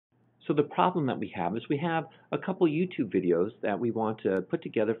So the problem that we have is we have a couple YouTube videos that we want to put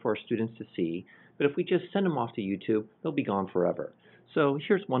together for our students to see, but if we just send them off to YouTube, they'll be gone forever. So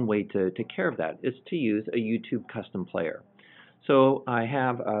here's one way to take care of that, is to use a YouTube custom player. So I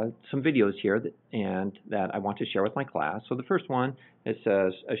have some videos here that I want to share with my class. So the first one, it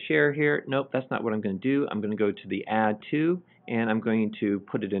says a share here. Nope, that's not what I'm going to do. I'm going to go to the add to, and I'm going to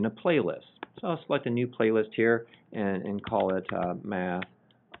put it in a playlist. So I'll select a new playlist here and call it Math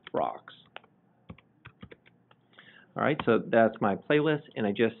Rocks. All right, so that's my playlist, and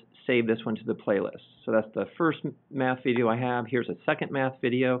I just save this one to the playlist. So that's the first math video I have. Here's a second math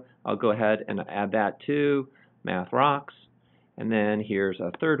video. I'll go ahead and add that to Math Rocks. And then here's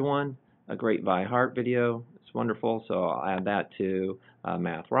a third one, a great Vi Hart video. It's wonderful, so I'll add that to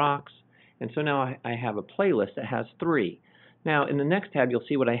Math Rocks. And so now I have a playlist that has 3. Now in the next tab, you'll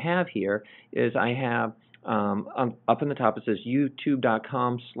see what I have here is I have up in the top it says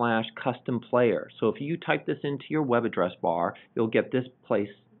youtube.com/custom player. So if you type this into your web address bar, you'll get this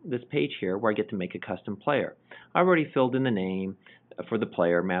page here where I get to make a custom player. I already filled in the name for the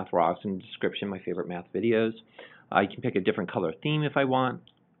player, Math Rocks, and the description, my favorite math videos. I can pick a different color theme if I want.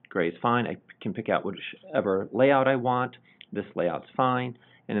 Gray is fine. I can pick out whichever layout I want. This layout's fine.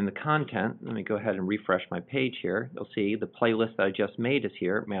 And in the content, let me go ahead and refresh my page here. You'll see the playlist that I just made is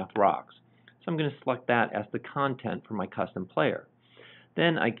here, Math Rocks. So I'm going to select that as the content for my custom player.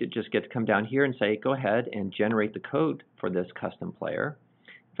 Then I could just get to come down here and say, go ahead and generate the code for this custom player.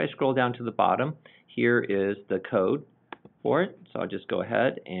 If I scroll down to the bottom, here is the code for it. So I'll just go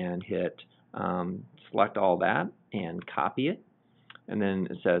ahead and hit select all that and copy it. And then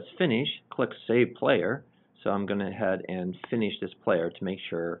it says finish, click Save Player. So I'm going to head and finish this player to make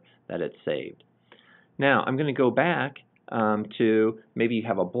sure that it's saved. Now I'm going to go back to maybe you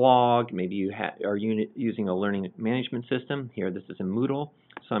have a blog, maybe you are using a learning management system. Here this is in Moodle.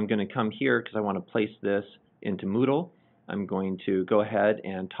 So I'm going to come here because I want to place this into Moodle. I'm going to go ahead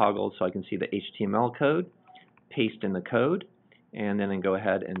and toggle so I can see the HTML code, paste in the code, and then I go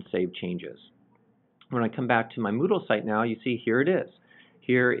ahead and save changes. When I come back to my Moodle site now, you see here it is.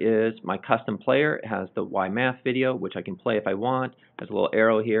 Here is my custom player. It has the Y Math video, which I can play if I want. There's a little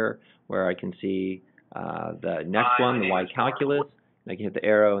arrow here where I can see the next one, the Y Calculus. And I can hit the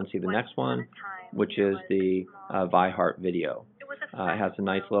arrow and see the next one, which is the Vi Hart video. It has a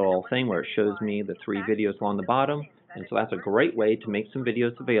nice little thing where it shows me the 3 videos along the bottom. And so that's a great way to make some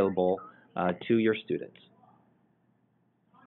videos available to your students.